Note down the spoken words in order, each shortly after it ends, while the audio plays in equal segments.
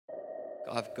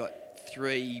I've got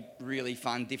 3 really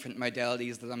fun different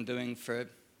modalities that I'm doing for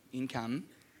income,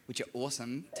 which are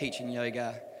awesome. Teaching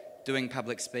yoga, doing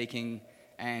public speaking,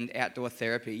 and outdoor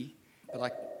therapy. But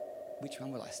like, which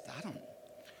one will I start on?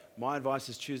 My advice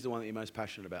is choose the one that you're most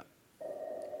passionate about.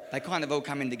 They kind of all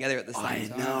come in together at the same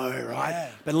time. I know, right? Yeah.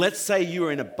 But let's say you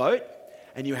were in a boat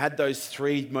and you had those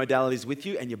 3 modalities with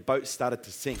you and your boat started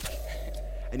to sink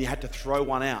and you had to throw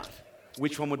one out.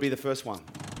 Which one would be the first one?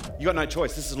 You got no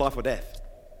choice. This is life or death.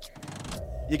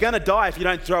 You're going to die if you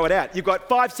don't throw it out. You've got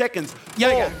 5 seconds.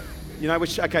 Yoga. 4. You know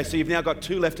which? Okay, so you've now got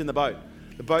 2 left in the boat.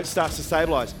 The boat starts to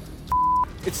stabilise.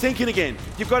 It's sinking again.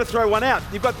 You've got to throw one out.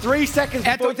 You've got 3 seconds.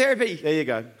 Outdoor therapy. There you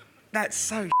go. That's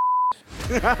so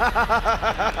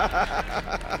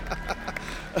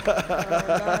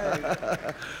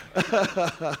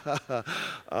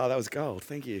Oh, that was gold.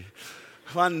 Thank you.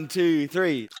 1, 2,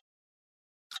 3.